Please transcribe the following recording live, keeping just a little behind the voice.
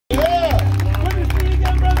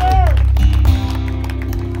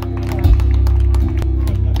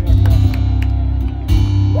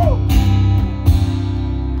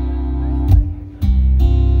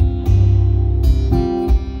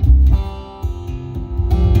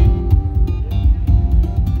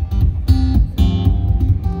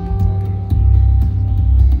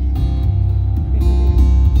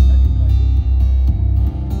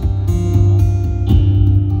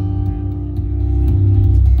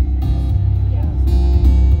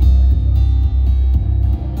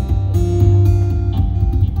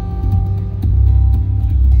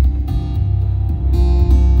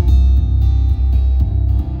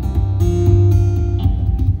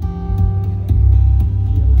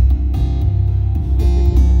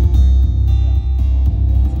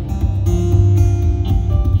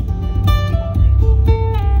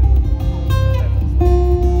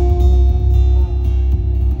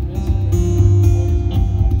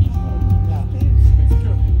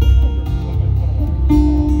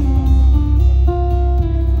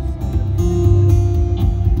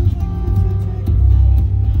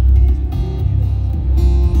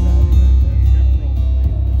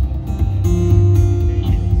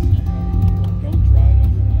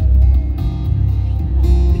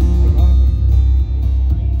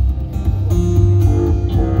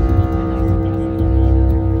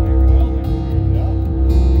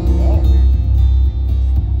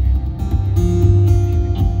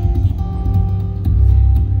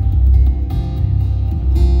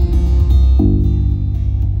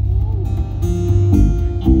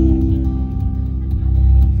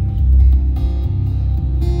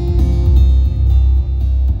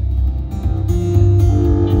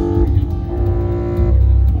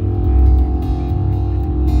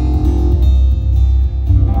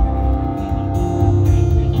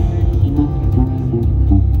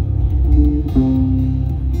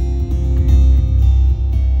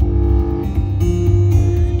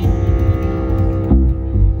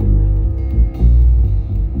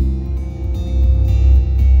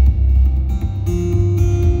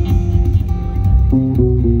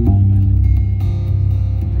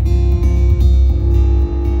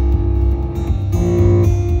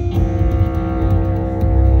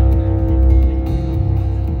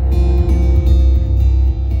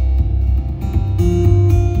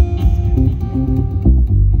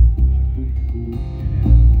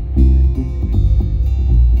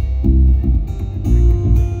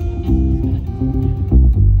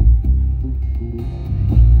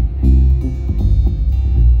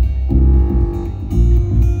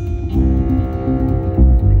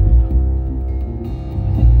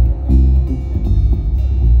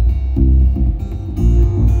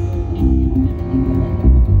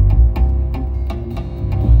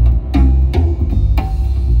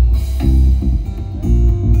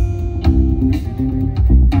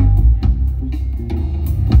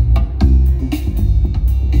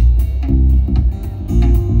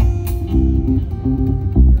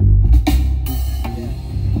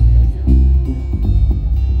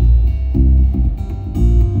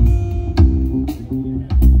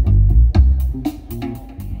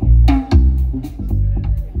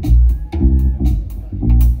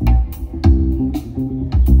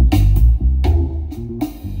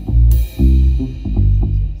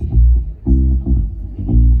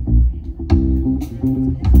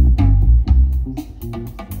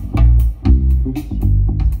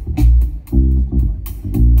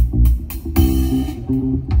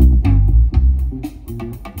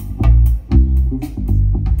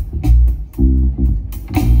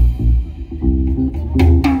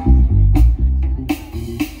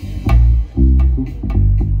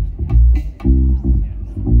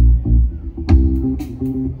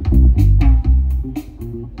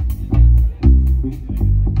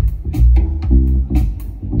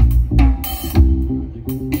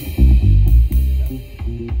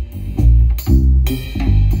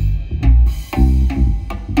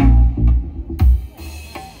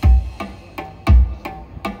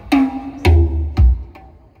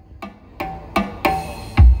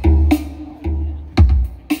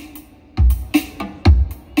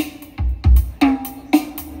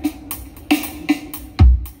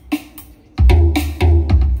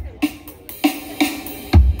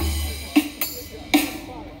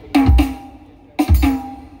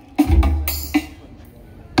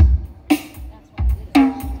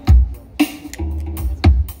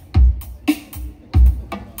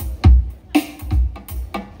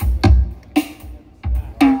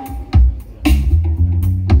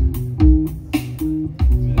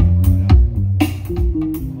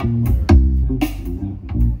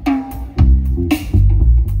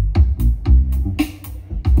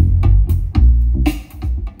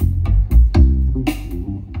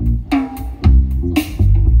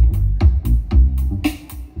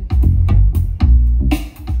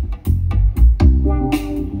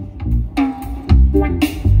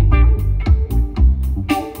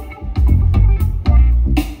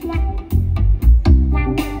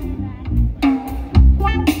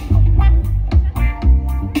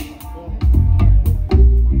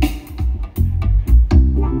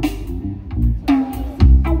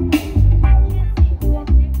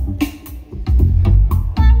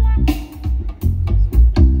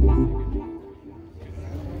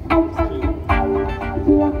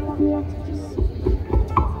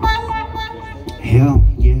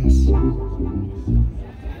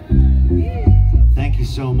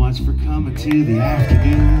so much for coming to the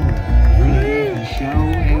afternoon really show.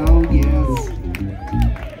 Oh yes.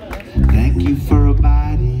 Thank you for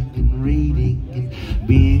abiding and reading and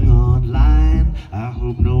being online. I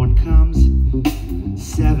hope no one comes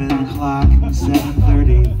 7 o'clock and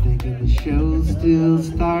 7:30 thinking the show still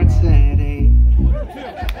starts at 8.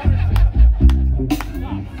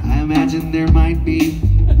 I imagine there might be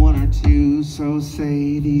 1 or 2, so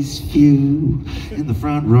say these few in the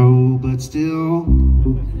front row, but still.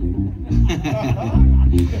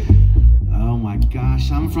 Oh my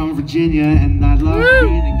gosh, I'm from Virginia and I love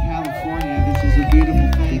being in California. This is a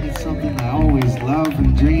beautiful thing. It's something I always love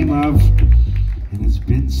and dream of. And it's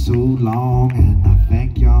been so long, and I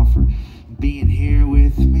thank y'all for being here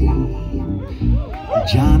with me.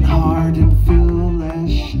 John Hart and Phil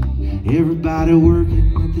Lesh, everybody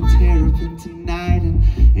working at the Terrapin tonight, and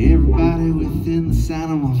everybody within the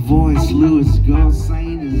sound of my voice. Louis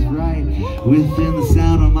Goldstein is right within the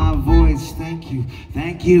sound of my voice. Thank you,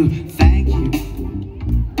 thank you, thank you.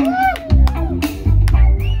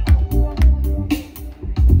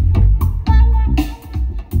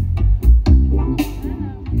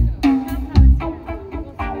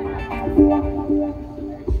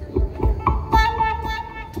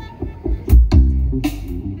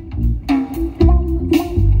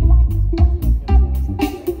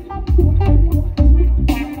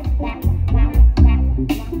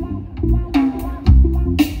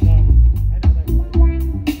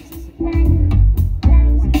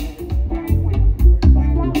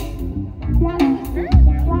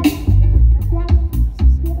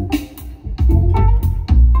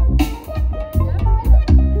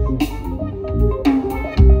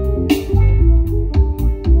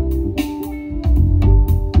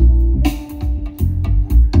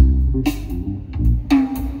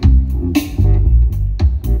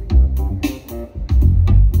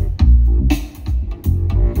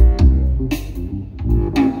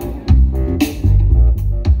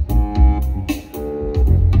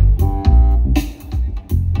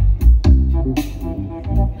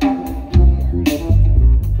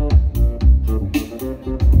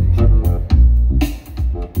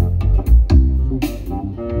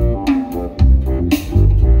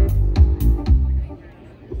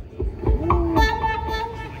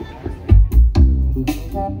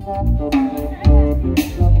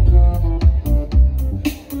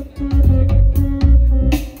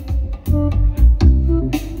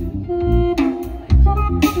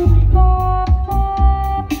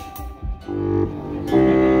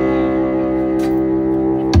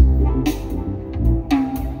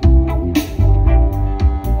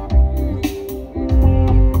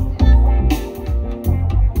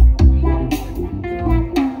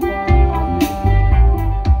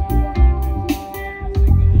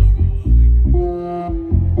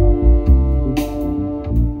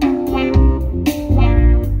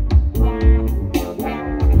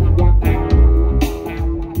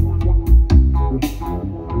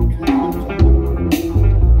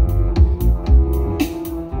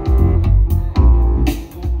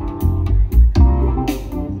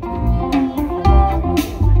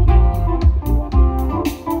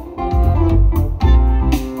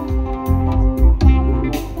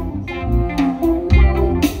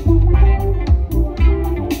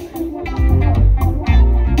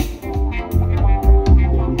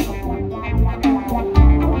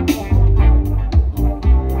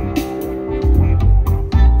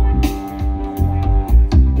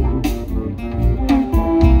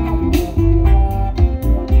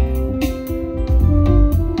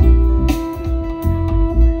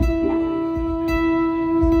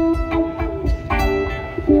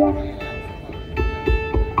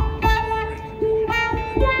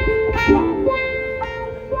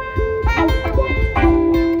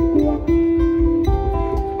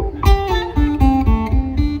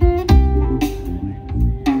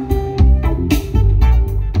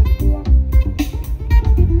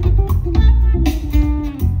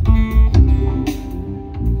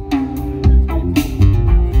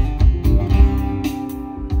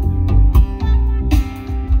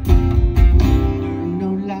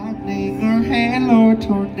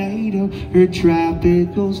 Or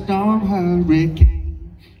tropical storm hurricane.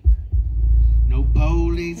 No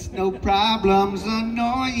police, no problems,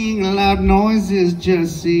 annoying loud noises,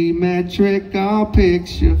 just symmetrical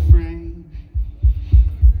picture frame.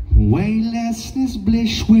 Weightlessness,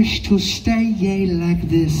 bliss, wish to stay like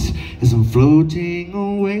this as I'm floating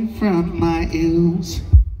away from my ills.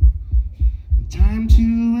 Time to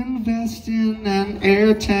invest in an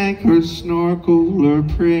air tank or snorkel, or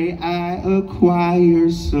pray I acquire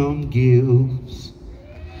some gills.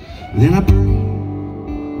 Then I pray